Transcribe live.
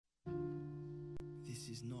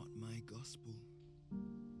This is not my gospel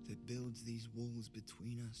that builds these walls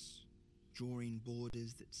between us, drawing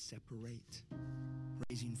borders that separate,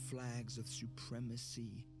 raising flags of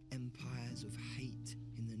supremacy, empires of hate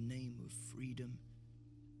in the name of freedom.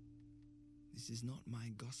 This is not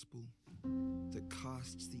my gospel that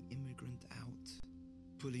casts the immigrant out,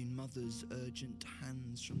 pulling mothers' urgent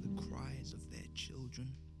hands from the cries of their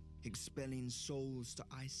children, expelling souls to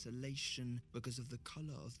isolation because of the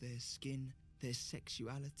color of their skin, their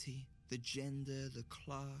sexuality, the gender, the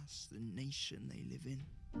class, the nation they live in.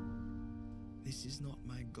 This is not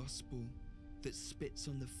my gospel that spits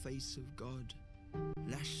on the face of God,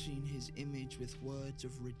 lashing his image with words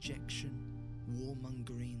of rejection,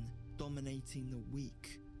 warmongering, dominating the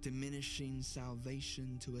weak, diminishing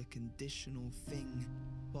salvation to a conditional thing,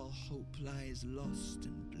 while hope lies lost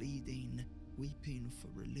and bleeding, weeping for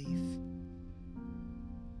relief.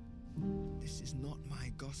 This is not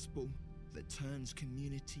my gospel that turns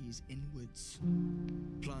communities inwards,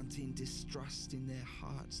 planting distrust in their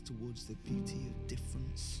hearts towards the beauty of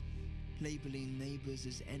difference, labeling neighbors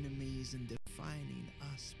as enemies and defining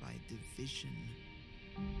us by division.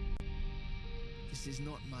 This is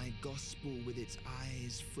not my gospel with its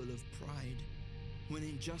eyes full of pride, when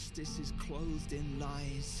injustice is clothed in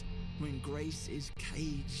lies, when grace is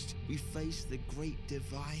caged, we face the great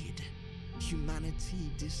divide, humanity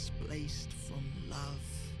displaced from love.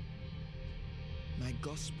 My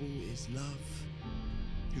gospel is love,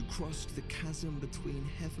 who crossed the chasm between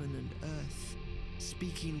heaven and earth,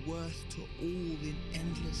 speaking worth to all in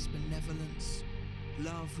endless benevolence.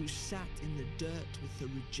 Love who sat in the dirt with the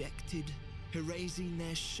rejected, erasing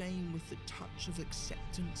their shame with the touch of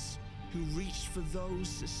acceptance, who reached for those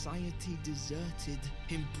society deserted,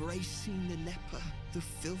 embracing the leper, the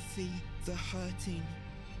filthy, the hurting.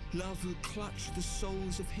 Love who clutched the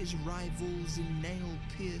souls of his rivals in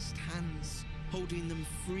nail-pierced hands, holding them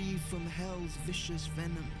free from hell's vicious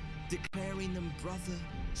venom, declaring them brother,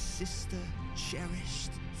 sister,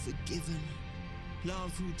 cherished, forgiven.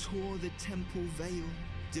 Love who tore the temple veil,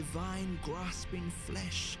 divine grasping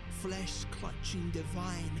flesh, flesh clutching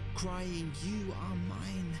divine, crying, "You are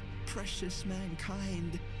mine, precious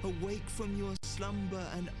mankind, awake from your slumber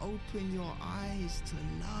and open your eyes to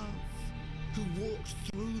love." Who walked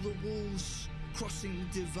through the walls, crossing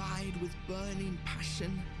the divide with burning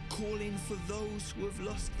passion, calling for those who have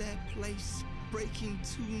lost their place, breaking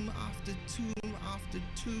tomb after tomb after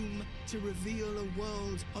tomb to reveal a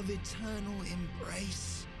world of eternal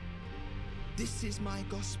embrace. This is my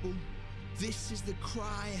gospel. This is the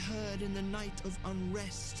cry heard in the night of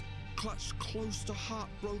unrest, clutched close to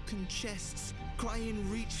heartbroken chests, crying,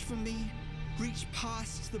 "Reach for me, reach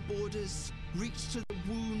past the borders, reach to the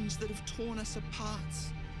wounds that have torn us apart.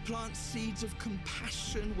 Plant seeds of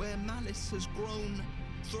compassion where malice has grown.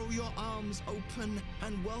 Throw your arms open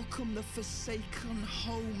and welcome the forsaken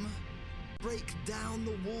home. Break down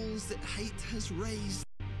the walls that hate has raised.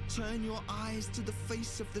 Turn your eyes to the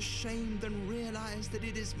face of the shamed and realize that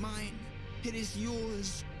it is mine. It is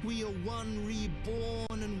yours. We are one,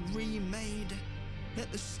 reborn and remade.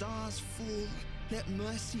 Let the stars fall. Let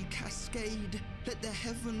mercy cascade. Let the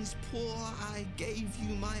heavens pour. I gave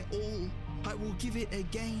you my all. I will give it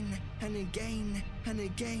again and again and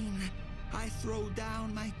again. I throw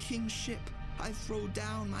down my kingship. I throw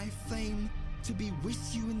down my fame. To be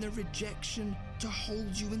with you in the rejection. To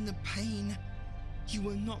hold you in the pain. You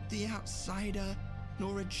are not the outsider,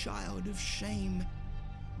 nor a child of shame.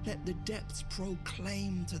 Let the depths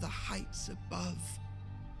proclaim to the heights above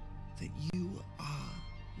that you are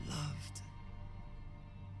loved.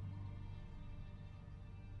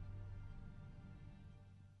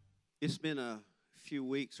 It's been a few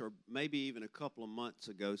weeks or maybe even a couple of months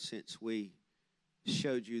ago since we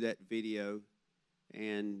showed you that video,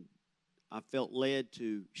 and I felt led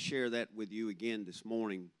to share that with you again this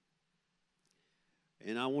morning.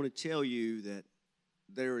 And I want to tell you that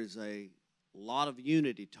there is a lot of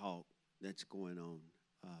unity talk that's going on.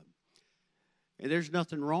 And there's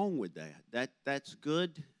nothing wrong with that. That's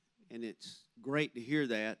good, and it's great to hear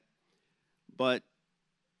that. But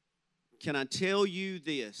can I tell you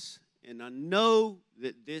this? And I know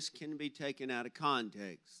that this can be taken out of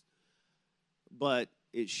context, but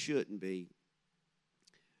it shouldn't be.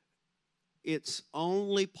 It's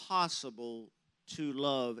only possible to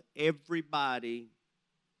love everybody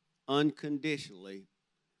unconditionally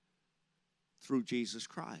through Jesus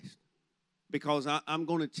Christ. Because I'm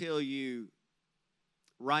going to tell you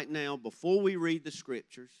right now, before we read the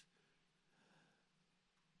Scriptures,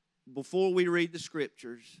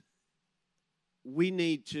 we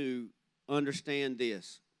need to understand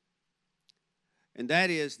this. And that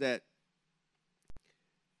is that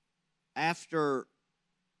after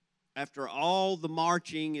after all the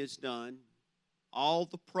marching is done, all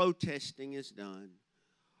the protesting is done,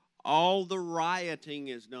 all the rioting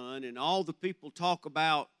is done, and all the people talk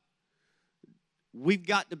about we've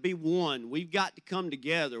got to be one, we've got to come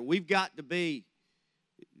together, we've got to be,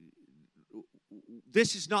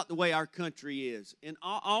 this is not the way our country is. And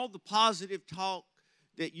all the positive talk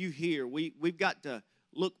that you hear, we've got to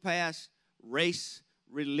look past race,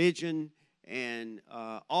 religion, and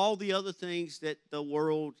all the other things that the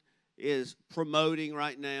world is promoting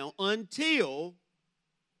right now until,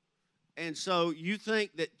 and so you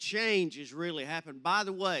think that change is really happening. By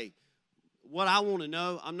the way, what I want to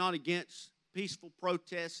know, I'm not against peaceful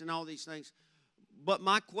protests and all these things, but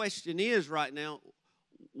my question is right now,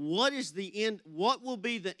 what will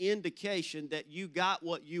be the indication that you got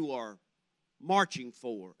what you are marching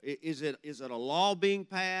for? Is it a law being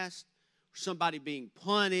passed, somebody being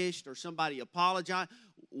punished, or somebody apologizing?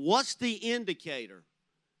 What's the indicator?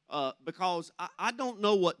 Because I don't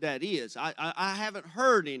know what that is. I haven't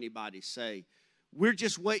heard anybody say, we're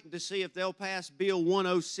just waiting to see if they'll pass Bill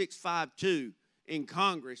 10652 in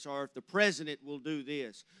Congress, or if the president will do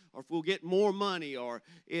this, or if we'll get more money, or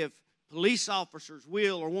if police officers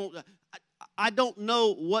will or won't. I don't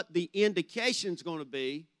know what the indication's going to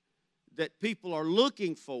be that people are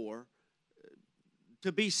looking for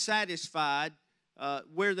to be satisfied,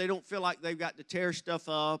 where they don't feel like they've got to tear stuff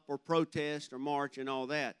up or protest or march and all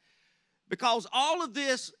that. Because all of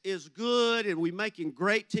this is good, and we're making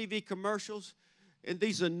great TV commercials, and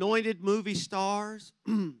these anointed movie stars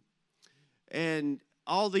and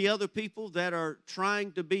all the other people that are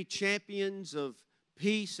trying to be champions of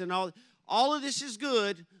peace and all of this is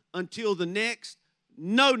good until the next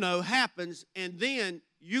no happens, and then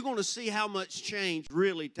you're going to see how much change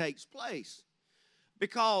really takes place.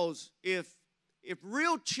 Because if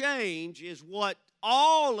real change is what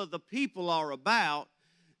all of the people are about,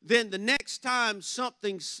 then the next time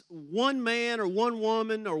something's one man or one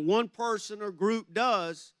woman or one person or group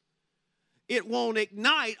does, it won't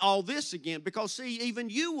ignite all this again. Because, see, even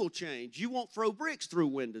you will change. You won't throw bricks through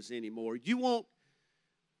windows anymore. You won't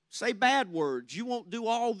say bad words. You won't do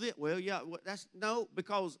all this. Well, yeah,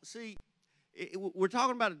 because, see, we're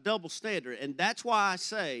talking about a double standard. And that's why I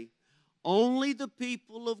say only the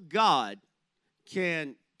people of God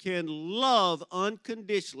can love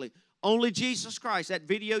unconditionally. Only Jesus Christ. That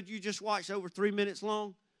video you just watched, over 3 minutes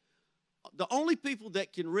long, the only people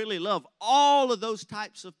that can really love all of those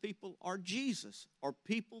types of people are Jesus, or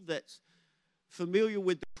people that's familiar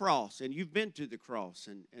with the cross, and you've been to the cross.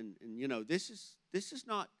 And you know, this is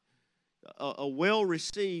not a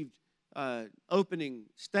well-received opening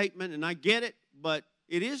statement, and I get it, but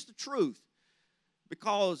it is the truth.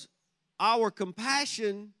 Because our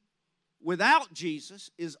compassion without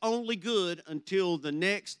Jesus is only good until the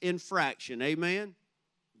next infraction. Amen?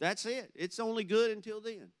 That's it. It's only good until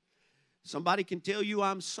then. Somebody can tell you,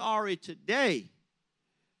 I'm sorry today,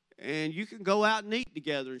 and you can go out and eat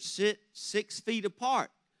together and sit 6 feet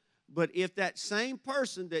apart. But if that same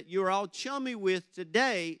person that you're all chummy with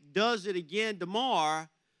today does it again tomorrow,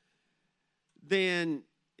 then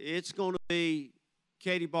it's going to be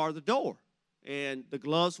Katie bar the door, and the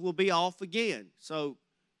gloves will be off again. So,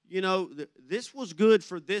 you know, this was good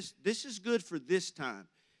for this. This is good for this time.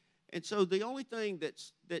 And so the only thing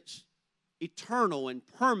that's eternal and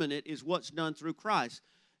permanent is what's done through Christ.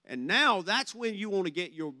 And now that's when you want to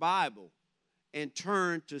get your Bible and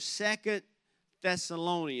turn to 2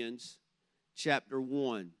 Thessalonians chapter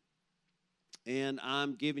 1. And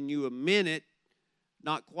I'm giving you a minute,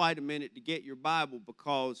 not quite a minute, to get your Bible,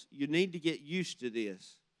 because you need to get used to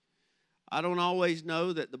this. I don't always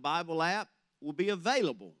know that the Bible app will be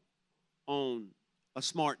available on a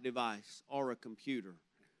smart device or a computer.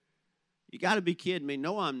 You got to be kidding me.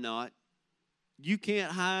 No, I'm not. You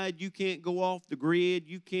can't hide. You can't go off the grid.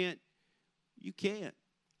 You can't.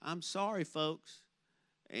 I'm sorry, folks.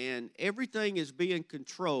 And everything is being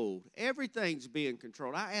controlled. Everything's being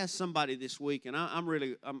controlled. I asked somebody this week, and I'm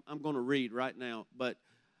going to read right now, but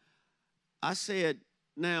I said,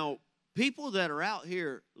 now, people that are out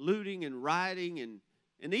here looting and rioting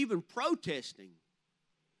and even protesting,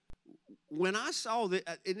 when I saw that,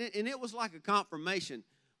 and it was like a confirmation,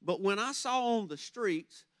 but when I saw on the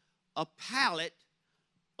streets a pallet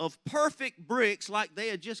of perfect bricks like they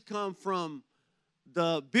had just come from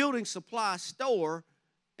the building supply store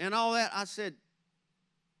and all that, I said,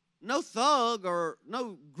 no thug or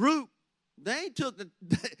no group, they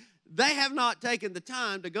have not taken the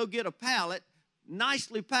time to go get a pallet,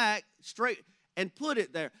 nicely packed, straight, and put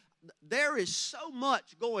it there. There is so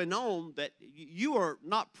much going on that you are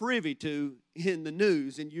not privy to in the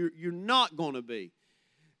news, and you're not going to be.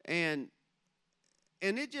 And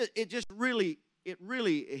And it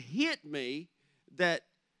really hit me that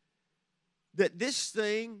this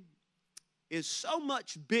thing is so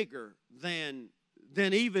much bigger than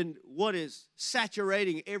even what is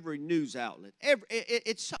saturating every news outlet.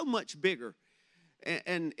 It's so much bigger.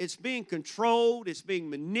 And it's being controlled, it's being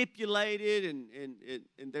manipulated,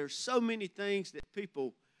 and there's so many things that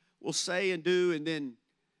people will say and do, and then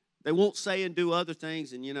they won't say and do other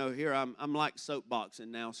things. And here I'm like soapboxing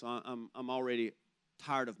now, so I'm already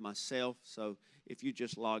tired of myself. So if you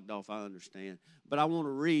just logged off, I understand. But I want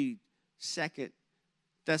to read 2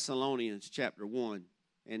 Thessalonians chapter 1,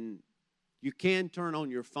 and you can turn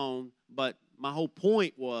on your phone, but my whole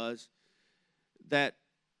point was that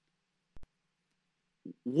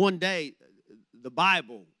one day the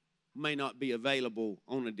Bible may not be available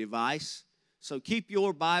on a device. So keep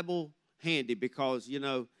your Bible handy, because,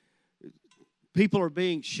 people are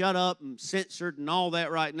being shut up and censored and all that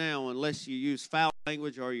right now unless you use foul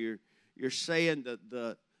language or you're saying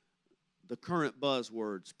the current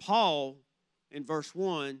buzzwords. Paul, in verse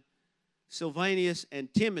 1, Silvanus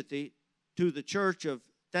and Timothy, to the church of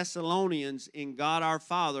Thessalonians in God our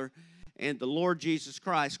Father and the Lord Jesus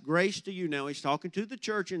Christ, grace to you. Now he's talking to the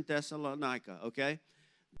church in Thessalonica, okay?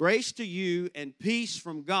 Grace to you and peace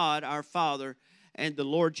from God our Father and the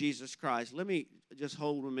Lord Jesus Christ. Let me just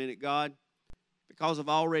hold a minute, God, because I've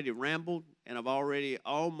already rambled and I've already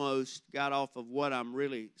almost got off of what I'm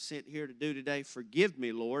really sent here to do today. Forgive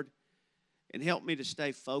me, Lord, and help me to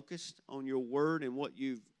stay focused on your word and what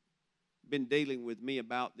you've been dealing with me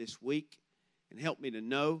about this week, and help me to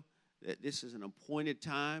know that this is an appointed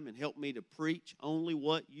time, and help me to preach only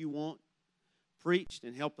what you want preached,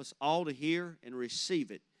 and help us all to hear and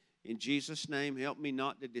receive it. In Jesus' name, help me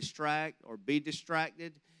not to distract or be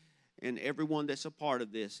distracted, and everyone that's a part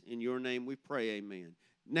of this. In your name we pray, amen.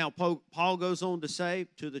 Now, Paul goes on to say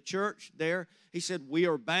to the church there, he said, we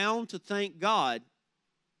are bound to thank God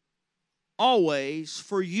always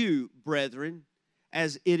for you, brethren,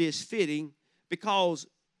 as it is fitting, because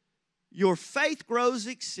your faith grows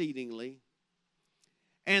exceedingly,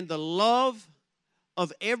 and the love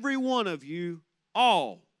of every one of you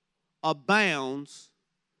all abounds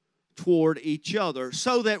toward each other,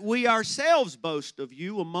 so that we ourselves boast of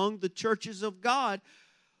you among the churches of God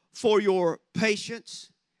for your patience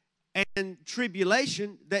and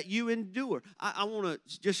tribulation that you endure. I want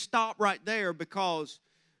to just stop right there, because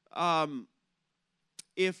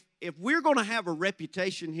if we're going to have a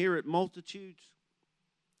reputation here at Multitudes,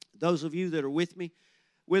 those of you that are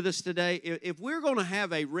with us today, if we're going to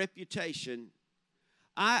have a reputation,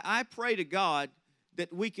 I pray to God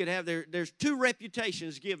that we could have there's two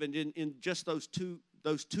reputations given in just those two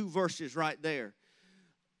verses right there.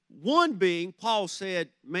 One being, Paul said,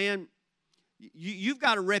 man, you've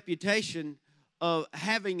got a reputation of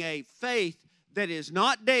having a faith that is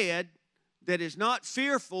not dead, that is not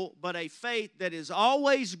fearful, but a faith that is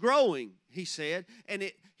always growing, he said. And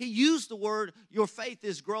he used the word, your faith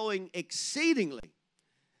is growing exceedingly.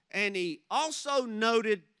 And he also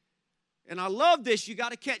noted, and I love this, you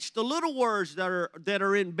got to catch the little words that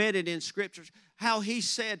are embedded in Scriptures, how he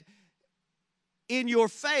said, in your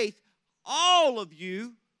faith, all of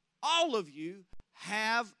you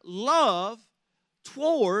have love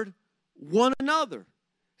toward one another.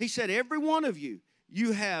 He said, every one of you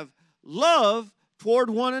have love toward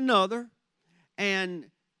one another, and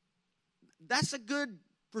that's a good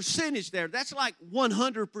percentage there. That's like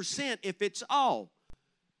 100% if it's all.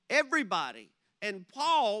 Everybody. And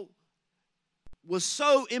Paul was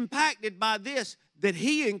so impacted by this that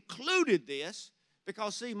he included this,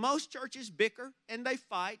 because, see, most churches bicker and they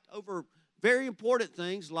fight over very important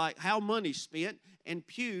things like how money's spent and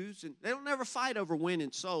pews, and they don't ever fight over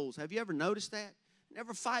winning souls. Have you ever noticed that?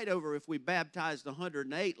 Never fight over if we baptized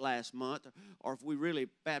 108 last month or if we really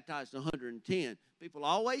baptized 110. People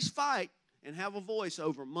always fight and have a voice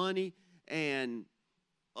over money and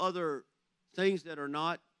other things that are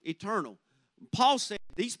not eternal. Paul said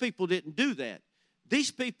these people didn't do that.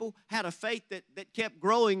 These people had a faith that kept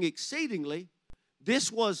growing exceedingly. This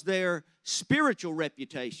was their spiritual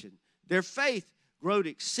reputation. Their faith growed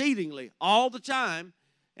exceedingly all the time,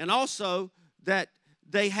 and also that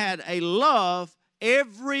they had a love,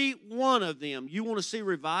 every one of them. You want to see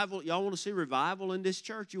revival? Y'all want to see revival in this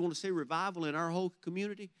church? You want to see revival in our whole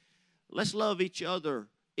community? Let's love each other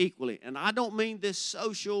equally. And I don't mean this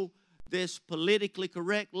social, this politically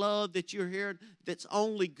correct love that you're hearing that's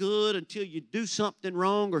only good until you do something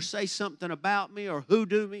wrong or say something about me or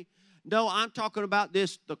hoodoo me. No, I'm talking about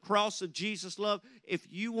this, the cross of Jesus love.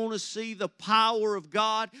 If you want to see the power of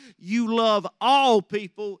God, you love all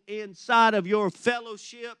people inside of your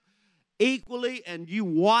fellowship, equally, and you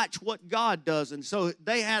watch what God does. And so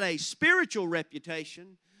they had a spiritual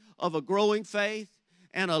reputation of a growing faith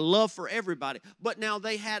and a love for everybody. But now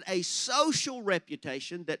they had a social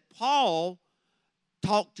reputation that Paul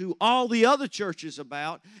talked to all the other churches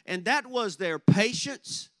about, and that was their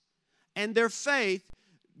patience and their faith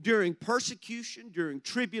during persecution, during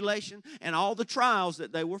tribulation, and all the trials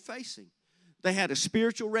that they were facing. They had a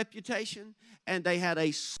spiritual reputation, and they had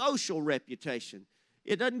a social reputation.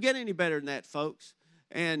 It doesn't get any better than that, folks.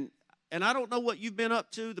 And I don't know what you've been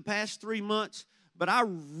up to the past 3 months, but I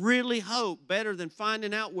really hope, better than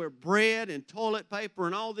finding out where bread and toilet paper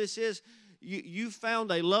and all this is, you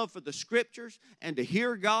found a love for the Scriptures and to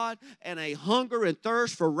hear God and a hunger and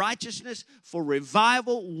thirst for righteousness, for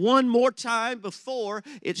revival one more time before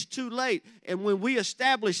it's too late. And when we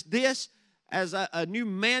establish this as a new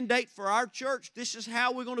mandate for our church, this is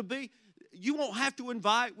how we're going to be. You won't have to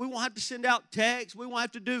invite. We won't have to send out texts. We won't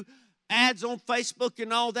have to do ads on Facebook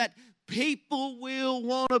and all that. People will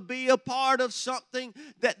want to be a part of something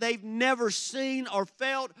that they've never seen or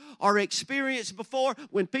felt or experienced before.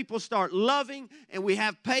 When people start loving and we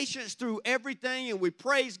have patience through everything and we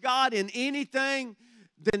praise God in anything,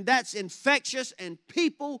 then that's infectious and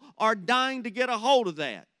people are dying to get a hold of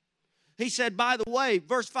that. He said, by the way,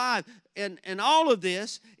 verse 5, and all of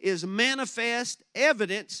this is manifest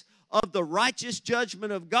evidence of the righteous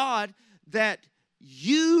judgment of God, that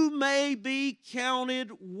you may be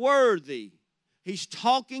counted worthy. He's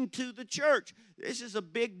talking to the church. This is a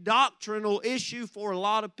big doctrinal issue for a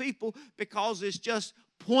lot of people because it's just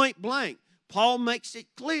point blank. Paul makes it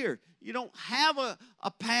clear. You don't have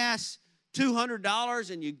a pass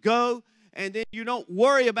 $200 and you go and then you don't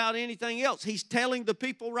worry about anything else. He's telling the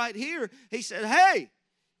people right here, he said, hey,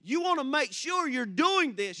 you want to make sure you're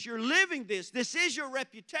doing this, you're living this. This is your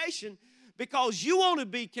reputation, because you want to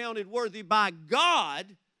be counted worthy by God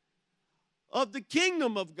of the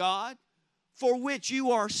kingdom of God for which you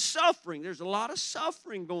are suffering. There's a lot of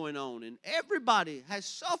suffering going on, and everybody has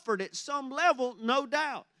suffered at some level, no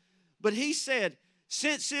doubt. But he said,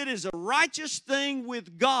 since it is a righteous thing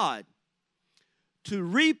with God to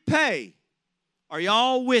repay, are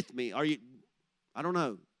y'all with me? Are you? I don't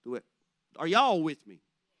know. Are y'all with me?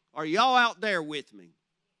 Are y'all out there with me?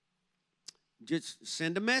 Just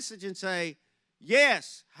send a message and say,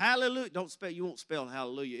 yes, hallelujah. You won't spell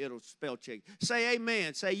hallelujah, it'll spell check. Say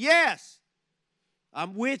amen. Say, yes,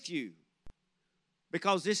 I'm with you.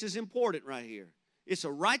 Because this is important right here. It's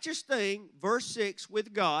a righteous thing, verse 6,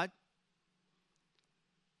 with God,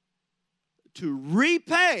 to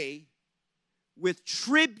repay with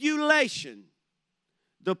tribulation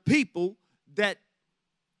the people that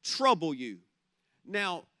trouble you.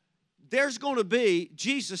 Now, there's going to be,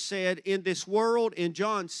 Jesus said in this world, in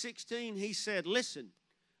John 16, he said, listen,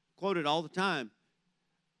 quoted all the time,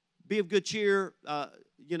 be of good cheer,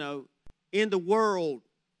 in the world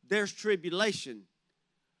there's tribulation,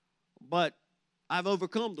 but I've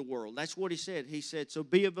overcome the world. That's what he said. He said, so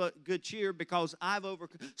be of good cheer because I've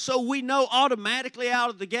overcome. So we know automatically out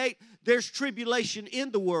of the gate there's tribulation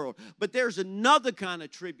in the world, but there's another kind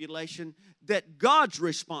of tribulation that God's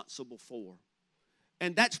responsible for.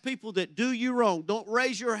 And that's people that do you wrong. Don't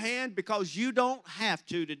raise your hand because you don't have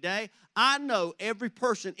to today. I know every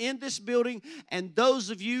person in this building and those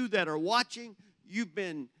of you that are watching, you've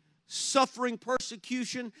been suffering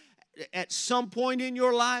persecution at some point in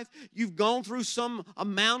your life. You've gone through some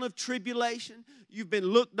amount of tribulation. You've been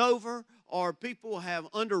looked over, or people have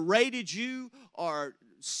underrated you or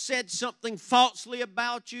said something falsely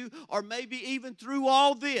about you, or maybe even through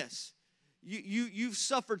all this. You've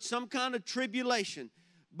suffered some kind of tribulation.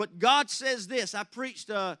 But God says this. I preached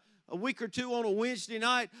a week or two on a Wednesday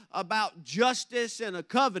night about justice and a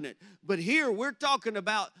covenant. But here we're talking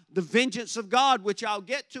about the vengeance of God, which I'll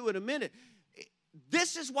get to in a minute.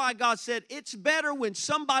 This is why God said it's better when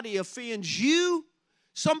somebody offends you.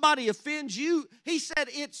 He said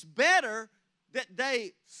it's better that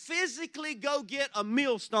they physically go get a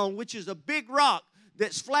millstone, which is a big rock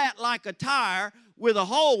that's flat like a tire with a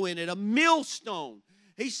hole in it, a millstone.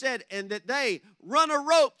 He said, and that they run a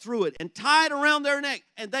rope through it and tie it around their neck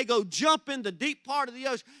and they go jump in the deep part of the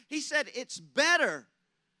ocean. He said it's better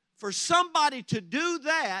for somebody to do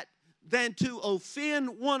that than to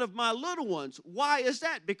offend one of my little ones. Why is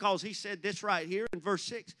that? Because he said this right here in verse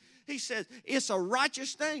 6. He says it's a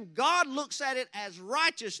righteous thing. God looks at it as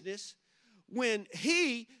righteousness when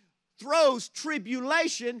he throws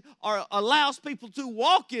tribulation or allows people to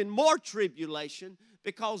walk in more tribulation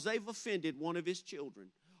because they've offended one of his children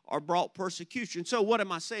or brought persecution. So what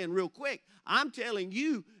am I saying real quick? I'm telling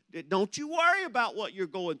you that don't you worry about what you're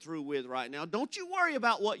going through with right now. Don't you worry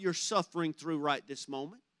about what you're suffering through right this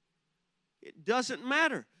moment. It doesn't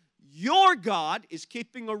matter. Your God is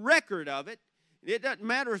keeping a record of it. It doesn't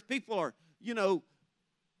matter if people are,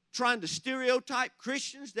 trying to stereotype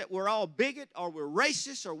Christians that we're all bigot or we're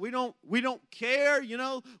racist or we don't care,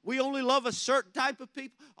 we only love a certain type of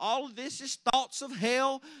people. All of this is thoughts of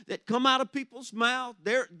hell that come out of people's mouth.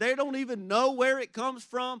 They don't even know where it comes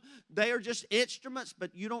from. They are just instruments,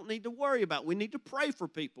 but you don't need to worry about it. We need to pray for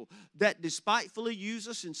people that despitefully use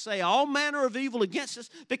us and say all manner of evil against us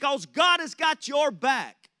because God has got your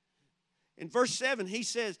back. In verse 7, he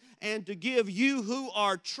says, and to give you who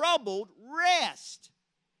are troubled rest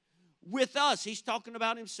with us. He's talking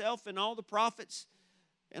about himself and all the prophets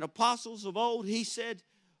and apostles of old. He said,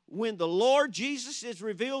 when the Lord Jesus is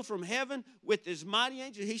revealed from heaven with his mighty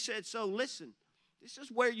angels, he said, so listen, this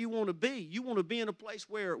is where you want to be. You want to be in a place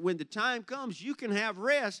where when the time comes, you can have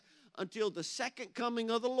rest until the second coming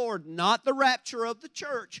of the Lord. Not the rapture of the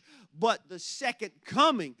church, but the second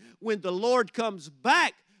coming when the Lord comes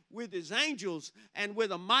back with his angels and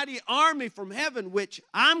with a mighty army from heaven, which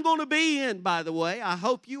I'm going to be in, by the way. I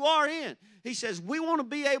hope you are in. He says we want to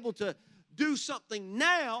be able to do something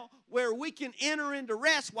now where we can enter into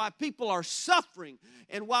rest while people are suffering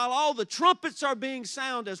and while all the trumpets are being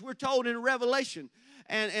sounded, as we're told in Revelation,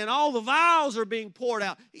 and all the vials are being poured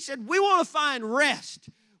out. He said we want to find rest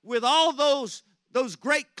with all those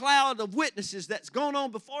great cloud of witnesses that's going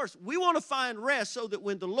on before us. We want to find rest so that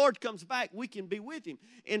when the Lord comes back, we can be with him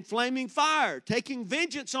in flaming fire, taking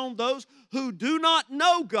vengeance on those who do not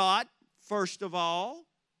know God, first of all.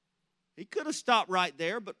 He could have stopped right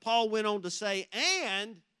there, but Paul went on to say,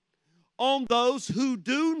 and on those who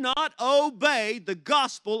do not obey the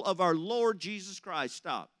gospel of our Lord Jesus Christ.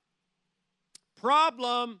 Stop.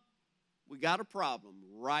 Problem. We got a problem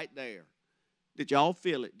right there. Did y'all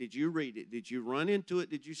feel it? Did you read it? Did you run into it?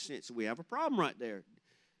 Did you sense it? We have a problem right there.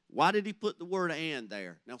 Why did he put the word and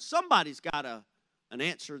there? Now, somebody's got an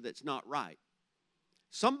answer that's not right.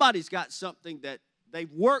 Somebody's got something that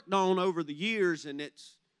they've worked on over the years, and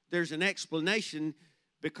there's an explanation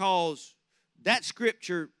because that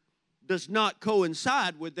scripture does not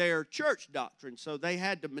coincide with their church doctrine. So they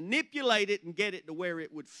had to manipulate it and get it to where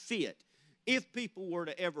it would fit if people were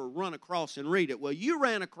to ever run across and read it. Well, you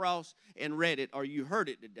ran across and read it, or you heard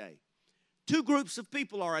it today. Two groups of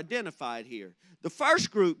people are identified here. The first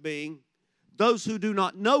group being those who do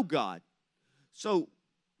not know God. So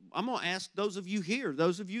I'm going to ask those of you here,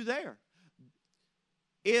 those of you there.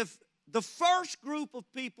 If the first group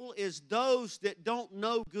of people is those that don't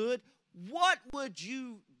know good, what would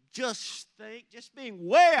you just think, just being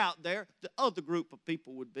way out there, the other group of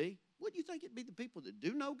people would be? Wouldn't you think it'd be the people that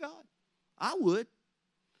do know God? I would.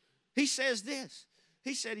 He says this.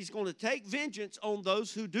 He said he's going to take vengeance on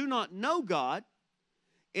those who do not know God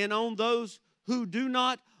and on those who do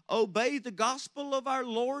not obey the gospel of our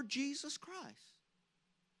Lord Jesus Christ.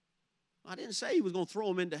 I didn't say he was going to throw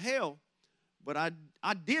them into hell, but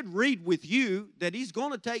I did read with you that he's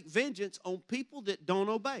going to take vengeance on people that don't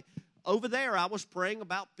obey. Over there, I was praying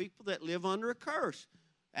about people that live under a curse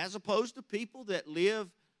as opposed to people that live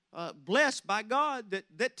blessed by God,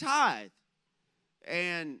 that tithe.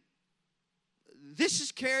 And this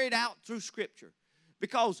is carried out through Scripture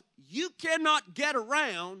because you cannot get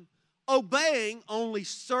around obeying only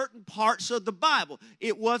certain parts of the Bible.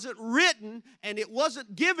 It wasn't written and it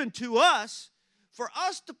wasn't given to us for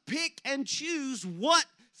us to pick and choose what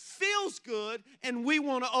feels good and we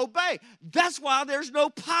want to obey. That's why there's no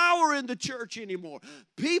power in the church anymore.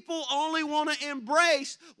 People only want to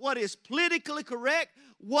embrace what is politically correct,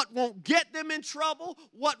 what won't get them in trouble,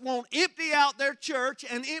 what won't empty out their church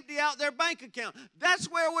and empty out their bank account. That's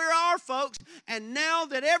where we are, folks. And now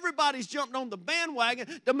that everybody's jumped on the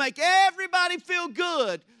bandwagon to make everybody feel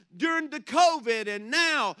good during the COVID and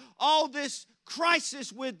now all this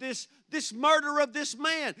crisis with this murder of this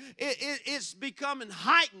man, it's becoming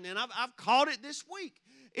heightened, and I've caught it this week.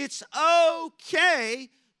 It's okay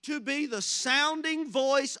to be the sounding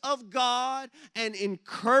voice of God and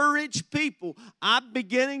encourage people. I'm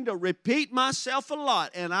beginning to repeat myself a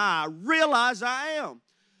lot, and I realize I am.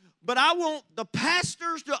 But I want the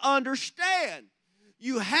pastors to understand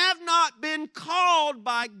you have not been called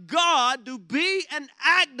by God to be an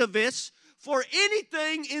activist for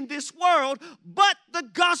anything in this world but the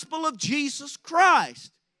gospel of Jesus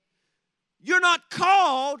Christ. You're not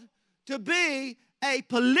called to be a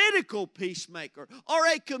political peacemaker or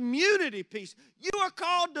a community peace. You are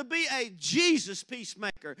called to be a Jesus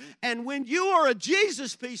peacemaker. And when you are a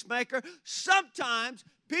Jesus peacemaker, sometimes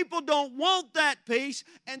people don't want that peace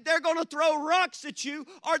and they're going to throw rocks at you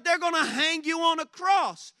or they're going to hang you on a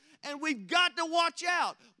cross. And we've got to watch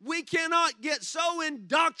out. We cannot get so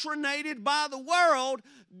indoctrinated by the world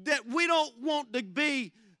that we don't want to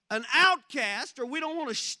be an outcast, or we don't want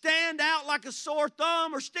to stand out like a sore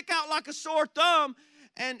thumb or stick out like a sore thumb.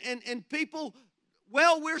 And people,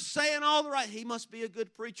 well, we're saying all the right, he must be a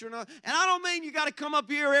good preacher. And I don't mean you got to come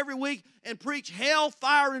up here every week and preach hell,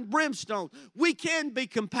 fire, and brimstone. We can be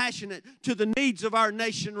compassionate to the needs of our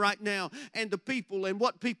nation right now and the people and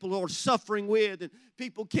what people are suffering with, and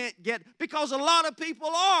people can't get, because a lot of people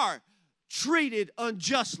are treated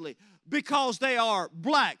unjustly because they are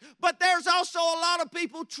black. But there's also a lot of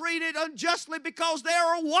people treated unjustly because they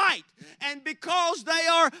are white, and because they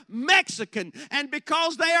are Mexican, and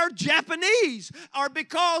because they are Japanese, or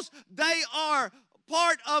because they are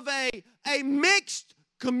part of a mixed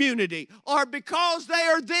community, or because they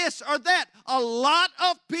are this or that. A lot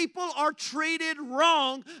of people are treated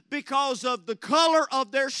wrong because of the color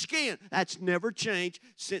of their skin. That's never changed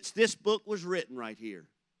since this book was written right here.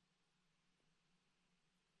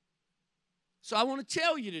 So I want to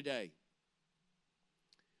tell you today,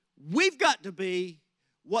 we've got to be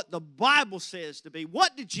what the Bible says to be.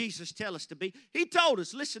 What did Jesus tell us to be? He told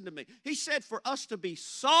us, listen to me, he said for us to be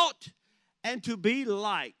salt and to be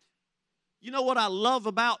light. You know what I love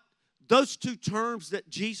about those two terms that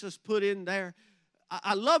Jesus put in there?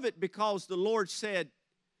 I love it because the Lord said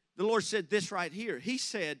this right here. He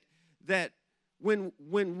said that when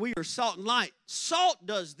we are salt and light, salt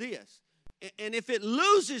does this. And if it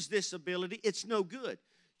loses this ability, it's no good.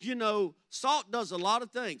 You know, salt does a lot of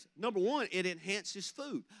things. Number one, it enhances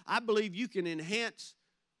food. I believe you can enhance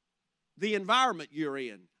the environment you're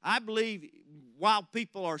in. I believe while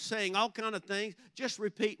people are saying all kind of things, just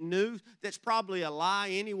repeating news that's probably a lie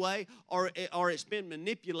anyway, or it's been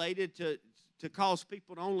manipulated to cause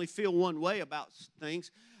people to only feel one way about things.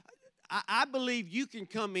 I believe you can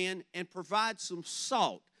come in and provide some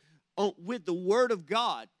salt with the Word of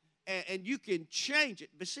God, and you can change it.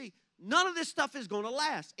 But see, none of this stuff is going to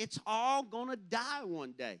last. It's all going to die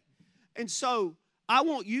one day. And so I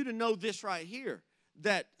want you to know this right here,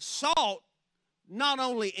 that salt not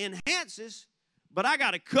only enhances, but I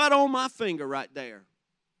got a cut on my finger right there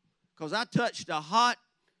because I touched a hot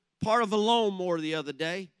part of a lawnmower the other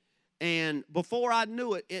day, and before I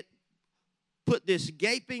knew it, it put this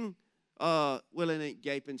gaping, well, it ain't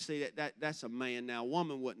gaping. See, that's a man now. A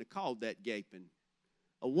woman wouldn't have called that gaping.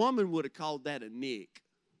 A woman would have called that a nick.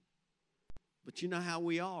 But you know how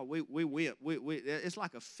we are. We it's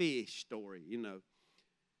like a fish story, you know.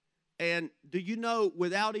 And do you know,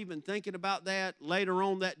 without even thinking about that, later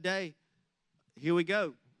on that day, here we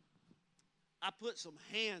go. I put some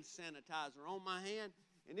hand sanitizer on my hand,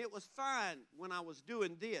 and it was fine when I was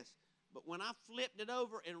doing this. But when I flipped it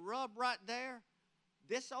over and rubbed right there,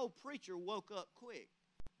 this old preacher woke up quick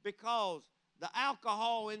because the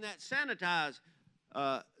alcohol in that sanitized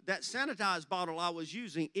bottle I was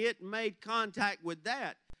using, it made contact with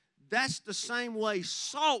that. That's the same way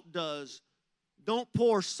salt does. Don't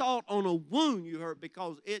pour salt on a wound, you heard,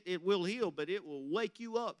 because it will heal, but it will wake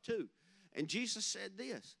you up too. And Jesus said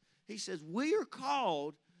this. He says, we are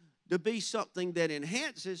called to be something that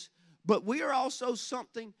enhances, but we are also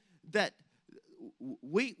something that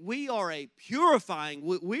we are a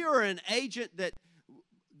purifying. We are an agent that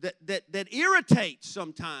irritates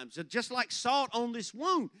sometimes. Just like salt on this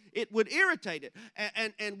wound, it would irritate it.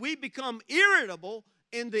 And we become irritable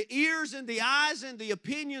in the ears and the eyes and the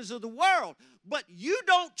opinions of the world. But you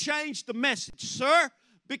don't change the message, sir,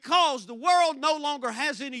 because the world no longer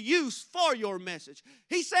has any use for your message.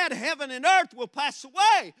 He said heaven and earth will pass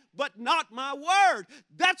away, but not my word.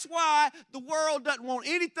 That's why the world doesn't want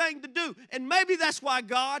anything to do. And maybe that's why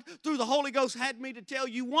God, through the Holy Ghost, had me to tell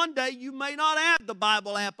you one day you may not have the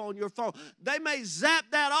Bible app on your phone. They may zap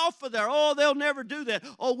that off of there. Oh, they'll never do that.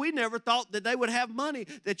 Oh, we never thought that they would have money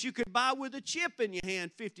that you could buy with a chip in your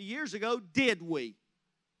hand 50 years ago, did we?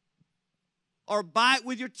 Or buy it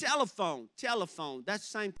with your telephone. Telephone, that's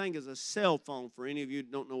the same thing as a cell phone. For any of you who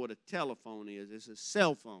don't know what a telephone is, it's a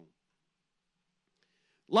cell phone.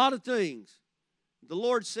 A lot of things. The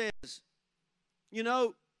Lord says, you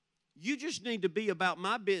know, you just need to be about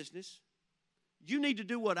my business. You need to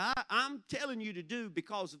do what I'm telling you to do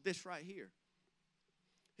because of this right here.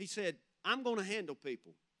 He said, I'm going to handle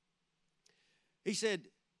people. He said,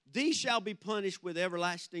 these shall be punished with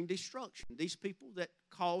everlasting destruction. These people that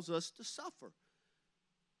cause us to suffer.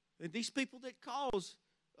 And these people that cause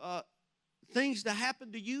things to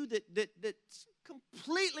happen to you that's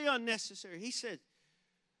completely unnecessary. He said,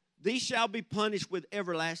 these shall be punished with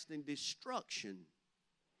everlasting destruction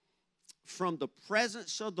from the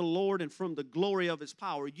presence of the Lord and from the glory of his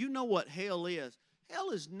power. You know what hell is.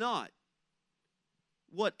 Hell is not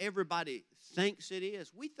what everybody thinks it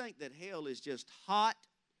is. We think that hell is just hot,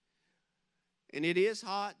 and it is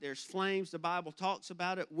hot. There's flames. The Bible talks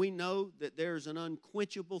about it. We know that there's an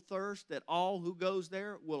unquenchable thirst that all who goes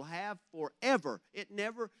there will have forever. It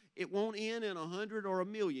won't end in 100 or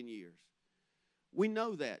 1,000,000 years. We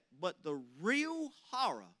know that. But the real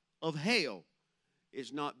horror of hell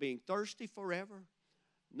is not being thirsty forever,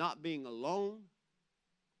 not being alone,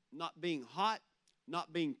 not being hot,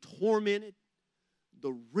 not being tormented.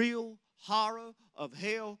 The real horror of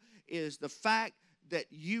hell is the fact that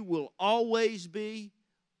you will always be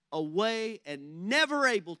away and never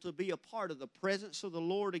able to be a part of the presence of the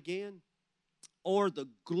Lord again or the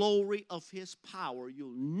glory of His power.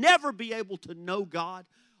 You'll never be able to know God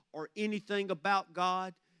or anything about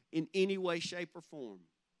God in any way, shape, or form.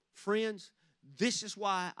 Friends, this is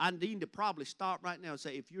why I need to probably stop right now and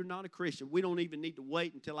say, if you're not a Christian, we don't even need to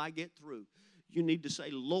wait until I get through. You need to say,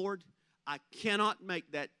 Lord, I cannot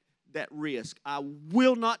make that risk. I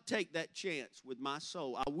will not take that chance with my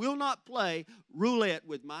soul. I will not play roulette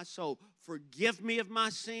with my soul. Forgive me of my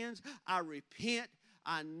sins. I repent.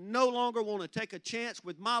 I no longer want to take a chance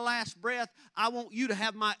with my last breath. I want you to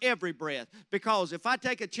have my every breath. Because if I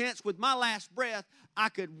take a chance with my last breath, I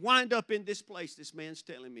could wind up in this place this man's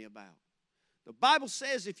telling me about. The Bible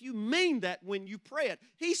says if you mean that when you pray it,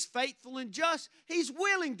 He's faithful and just. He's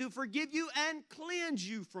willing to forgive you and cleanse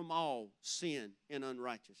you from all sin and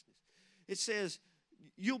unrighteousness. It says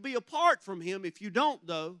you'll be apart from Him if you don't,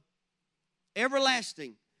 though.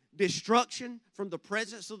 Everlasting destruction from the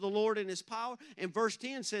presence of the Lord and His power. And verse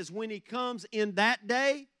 10 says when He comes in that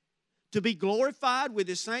day to be glorified with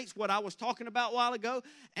His saints, what I was talking about a while ago,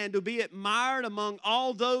 and to be admired among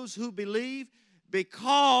all those who believe,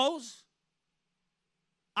 because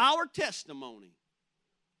our testimony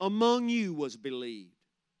among you was believed.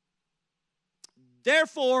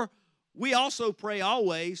 Therefore, we also pray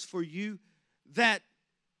always for you that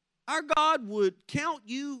our God would count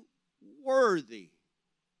you worthy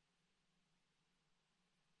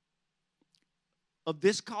of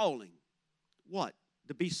this calling. What?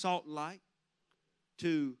 To be salt and light,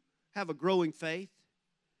 to have a growing faith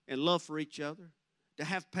and love for each other, to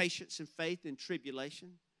have patience and faith in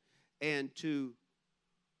tribulation, and to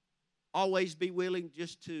always be willing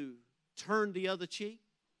just to turn the other cheek,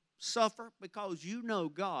 suffer, because you know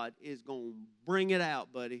God is going to bring it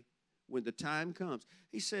out, buddy, when the time comes.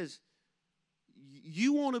 He says,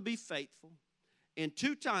 you want to be faithful. And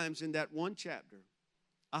 2 times in that one chapter,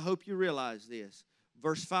 I hope you realize this.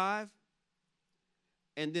 Verse 5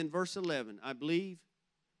 and then verse 11. I believe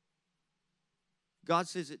God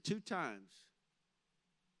says it 2 times.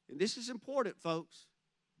 And this is important, folks.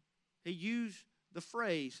 He used the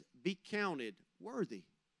phrase, be counted worthy.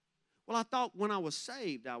 Well, I thought when I was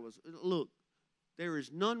saved, look, there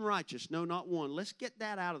is none righteous, no, not one. Let's get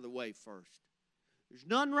that out of the way first. There's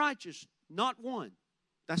none righteous, not one.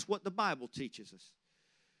 That's what the Bible teaches us.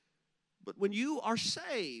 But when you are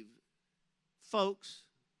saved, folks,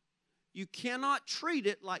 you cannot treat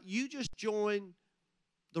it like you just joined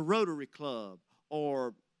the Rotary Club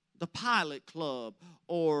or the Pilot Club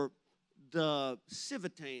or the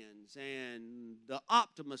Civitans and the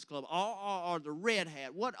Optimus Club or the Red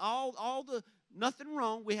Hat. Nothing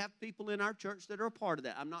wrong. We have people in our church that are a part of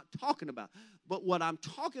that. I'm not talking about. But what I'm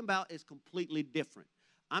talking about is completely different.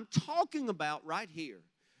 I'm talking about right here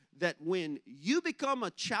that when you become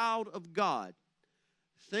a child of God,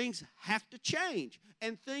 things have to change.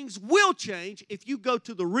 And things will change if you go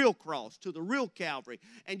to the real cross, to the real Calvary,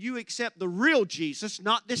 and you accept the real Jesus,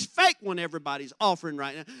 not this fake one everybody's offering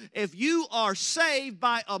right now. If you are saved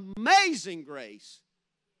by amazing grace,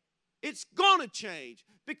 it's going to change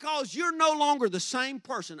because you're no longer the same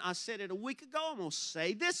person. I said it a week ago. I'm going to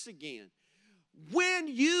say this again. When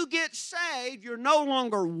you get saved, you're no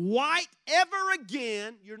longer white ever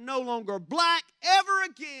again. You're no longer black ever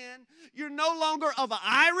again. You're no longer of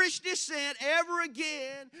Irish descent ever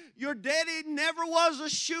again. Your daddy never was a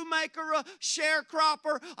shoemaker, a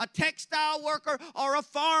sharecropper, a textile worker, or a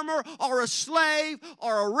farmer, or a slave,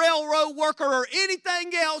 or a railroad worker, or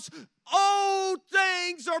anything else. Old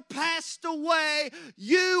things are passed away.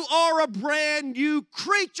 You are a brand new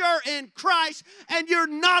creature in Christ, and you're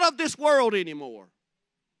not of this world anymore.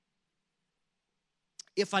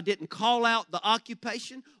 If I didn't call out the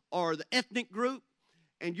occupation or the ethnic group,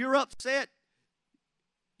 and you're upset,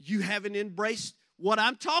 you haven't embraced what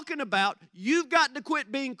I'm talking about. You've got to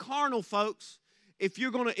quit being carnal, folks, if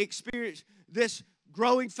you're going to experience this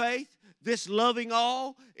growing faith, this loving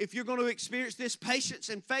all, if you're going to experience this patience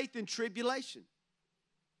and faith in tribulation.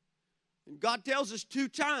 And God tells us 2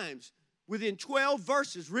 times within 12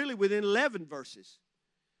 verses, really within 11 verses.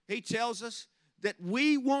 He tells us that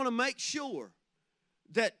we want to make sure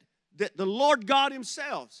that the Lord God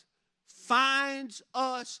Himself finds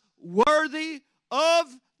us worthy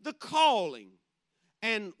of the calling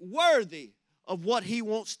and worthy of what He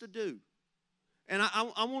wants to do. And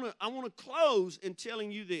I want to close in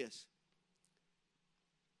telling you this.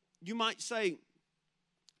 You might say,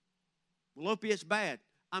 well, Opie, it's bad.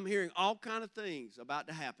 I'm hearing all kinds of things about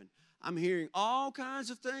to happen. I'm hearing all kinds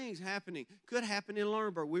of things happening. Could happen in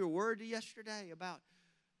Laurinburg. We were worried yesterday about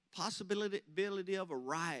possibility of a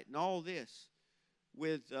riot and all this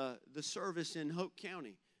with the service in Hope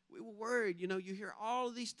County. We were worried. You know, you hear all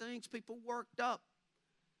of these things, people worked up.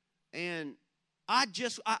 And I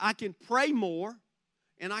can pray more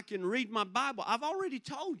and I can read my Bible. I've already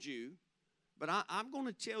told you, but I'm going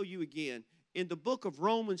to tell you again. In the book of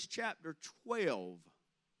Romans chapter 12,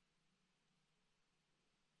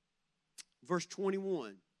 verse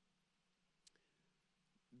 21,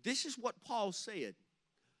 this is what Paul said.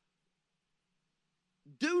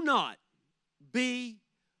 Do not be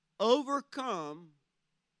overcome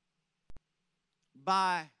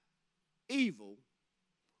by evil,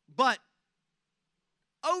 but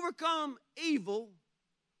overcome evil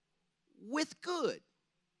with good.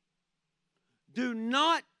 Do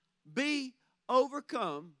not be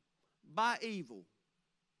overcome by evil,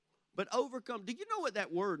 but overcome. Do you know what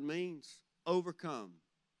that word means? Overcome.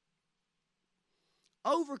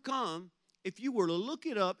 Overcome, if you were to look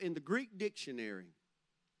it up in the Greek dictionary,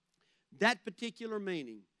 that particular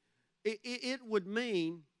meaning, it would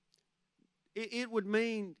mean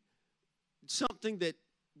something that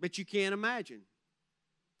you can't imagine.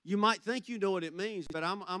 You might think you know what it means, but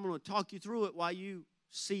I'm going to talk you through it while you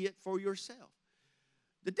see it for yourself.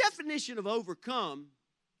 The definition of overcome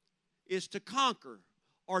is to conquer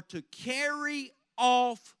or to carry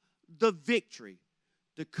off the victory,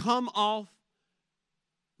 to come off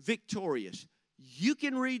victorious. You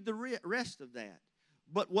can read the rest of that.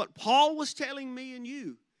 But what Paul was telling me and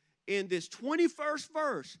you in this 21st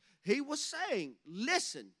verse, he was saying,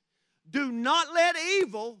 listen, do not let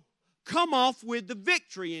evil come off with the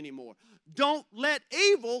victory anymore. Don't let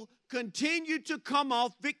evil continue to come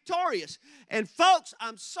off victorious. And folks,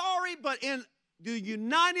 I'm sorry, but in the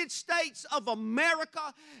United States of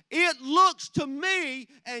America, it looks to me,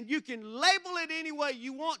 and you can label it any way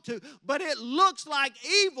you want to, but it looks like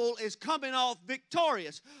evil is coming off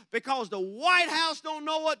victorious because the White House don't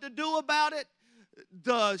know what to do about it.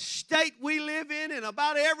 The state we live in and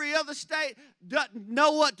about every other state doesn't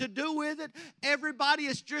know what to do with it. Everybody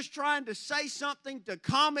is just trying to say something to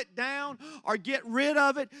calm it down or get rid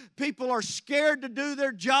of it. People are scared to do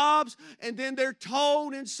their jobs, and then they're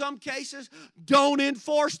told in some cases, don't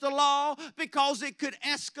enforce the law because it could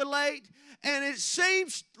escalate. And it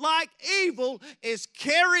seems like evil is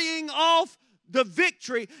carrying off the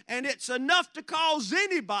victory, and it's enough to cause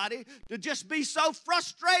anybody to just be so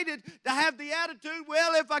frustrated to have the attitude,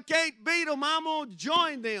 well, if I can't beat them, I'm going to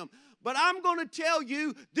join them. But I'm going to tell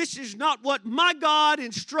you, this is not what my God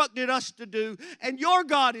instructed us to do, and your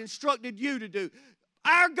God instructed you to do.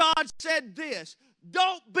 Our God said this,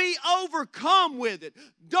 don't be overcome with it.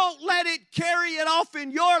 Don't let it carry it off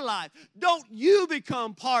in your life. Don't you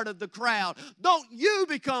become part of the crowd. Don't you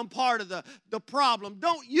become part of the problem.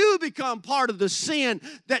 Don't you become part of the sin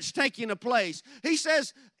that's taking place. He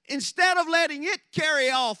says, instead of letting it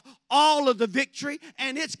carry off all of the victory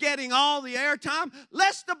and it's getting all the airtime,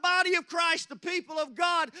 let's the body of Christ, the people of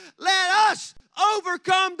God, let us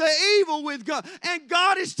overcome the evil with God. And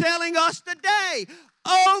God is telling us today,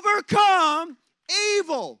 overcome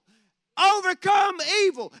evil. Overcome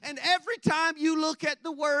evil. And every time you look at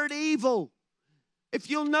the word evil, if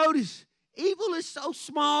you'll notice, evil is so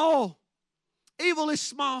small. Evil is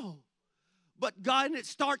small. But God, and it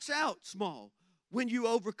starts out small when you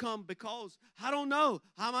overcome, because, I don't know,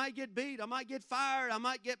 I might get beat, I might get fired, I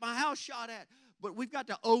might get my house shot at. But we've got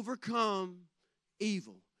to overcome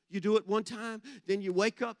evil. You do it one time, then you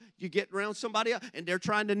wake up, you get around somebody else, and they're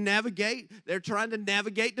trying to navigate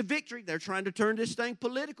the victory. They're trying to turn this thing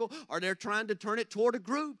political, or they're trying to turn it toward a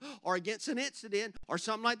group or against an incident or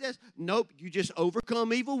something like this. Nope, you just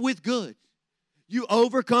overcome evil with good. You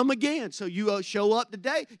overcome again. So you show up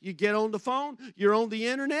today, you get on the phone, you're on the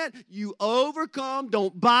internet, you overcome,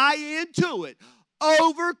 don't buy into it.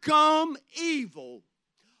 Overcome evil.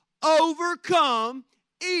 Overcome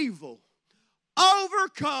evil.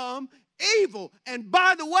 Overcome evil. And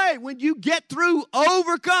by the way, when you get through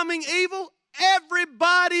overcoming evil,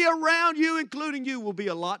 everybody around you, including you, will be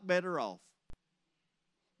a lot better off.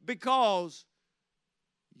 Because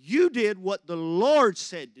you did what the Lord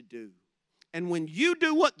said to do. And when you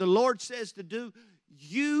do what the Lord says to do,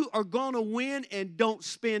 you are going to win, and don't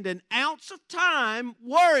spend an ounce of time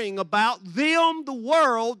worrying about them, the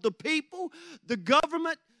world, the people, the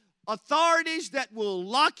government, authorities that will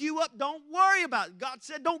lock you up. Don't worry about it. God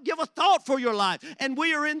said don't give a thought for your life. And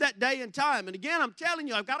we are in that day and time. And again, I'm telling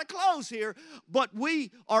you, I've got to close here, but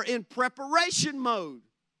we are in preparation mode.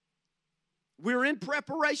 We're in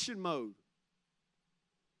preparation mode.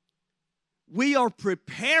 We are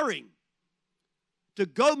preparing to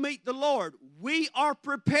go meet the Lord. We are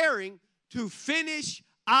preparing to finish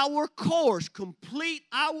our course, complete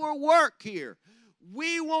our work here.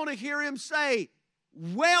 We want to hear Him say,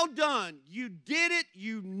 well done. You did it.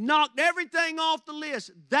 You knocked everything off the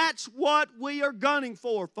list. That's what we are gunning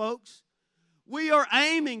for, folks. We are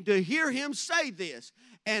aiming to hear Him say this.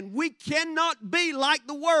 And we cannot be like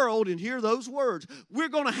the world and hear those words. We're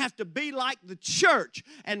going to have to be like the church.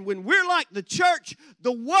 And when we're like the church,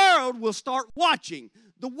 the world will start watching.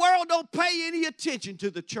 The world don't pay any attention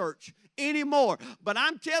to the church anymore. But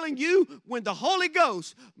I'm telling you, when the Holy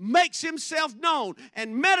Ghost makes Himself known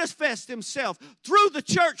and manifests Himself through the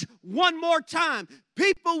church one more time,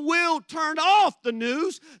 people will turn off the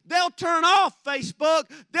news. They'll turn off Facebook.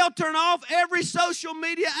 They'll turn off every social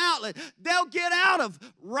media outlet. They'll get out of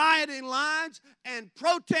rioting lines and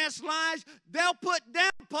protest lines. They'll put down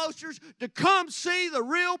posters to come see the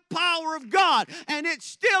real power of God. And it's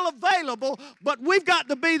still available, but we've got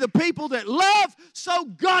to be the people that love so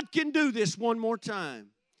God can do this one more time.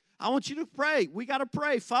 I want you to pray. We got to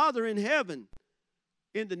pray. Father in heaven,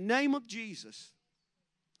 in the name of Jesus,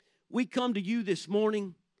 we come to you this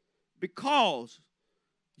morning because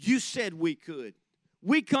you said we could.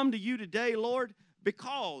 We come to you today, Lord,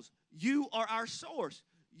 because you are our source.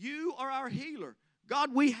 You are our healer.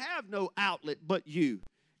 God, we have no outlet but you.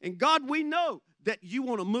 And God, we know that you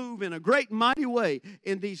want to move in a great and mighty way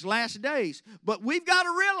in these last days. But we've got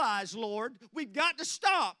to realize, Lord, we've got to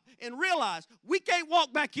stop and realize we can't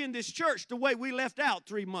walk back in this church the way we left out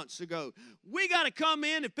 3 months ago. We got to come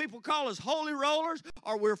in, if people call us holy rollers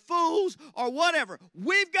or we're fools or whatever,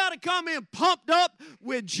 we've got to come in pumped up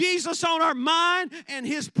with Jesus on our mind and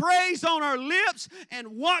His praise on our lips and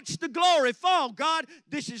watch the glory fall. God,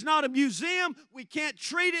 this is not a museum. We can't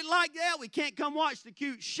treat it like that. We can't come watch the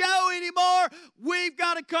cute show anymore. We've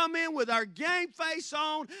got to come in with our game face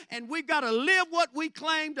on, and we've got to live what we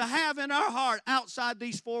claim to have in our heart outside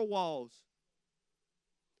these four walls.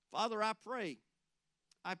 Father, I pray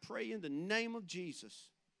in the name of Jesus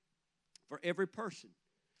for every person,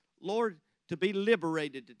 Lord, to be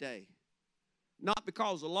liberated today. Not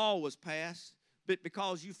because the law was passed, but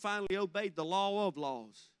because you finally obeyed the law of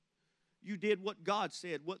laws. You did what God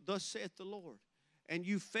said, what thus saith the Lord. And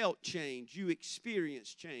you felt change. You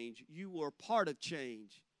experienced change. You were part of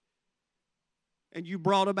change. And you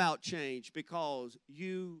brought about change because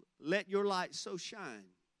you let your light so shine.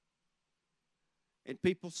 And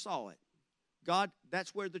people saw it. God,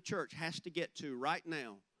 that's where the church has to get to right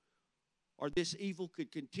now, or this evil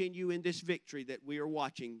could continue in this victory that we are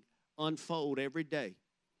watching unfold every day.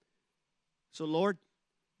 So, Lord,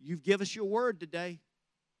 you've given us your word today.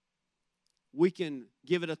 We can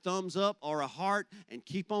give it a thumbs up or a heart and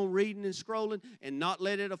keep on reading and scrolling and not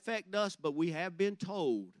let it affect us, but we have been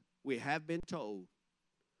told. We have been told.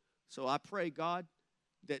 So I pray, God,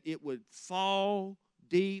 that it would fall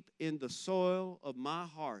deep in the soil of my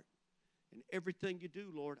heart. And everything you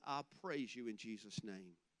do, Lord, I'll praise you in Jesus'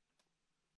 name.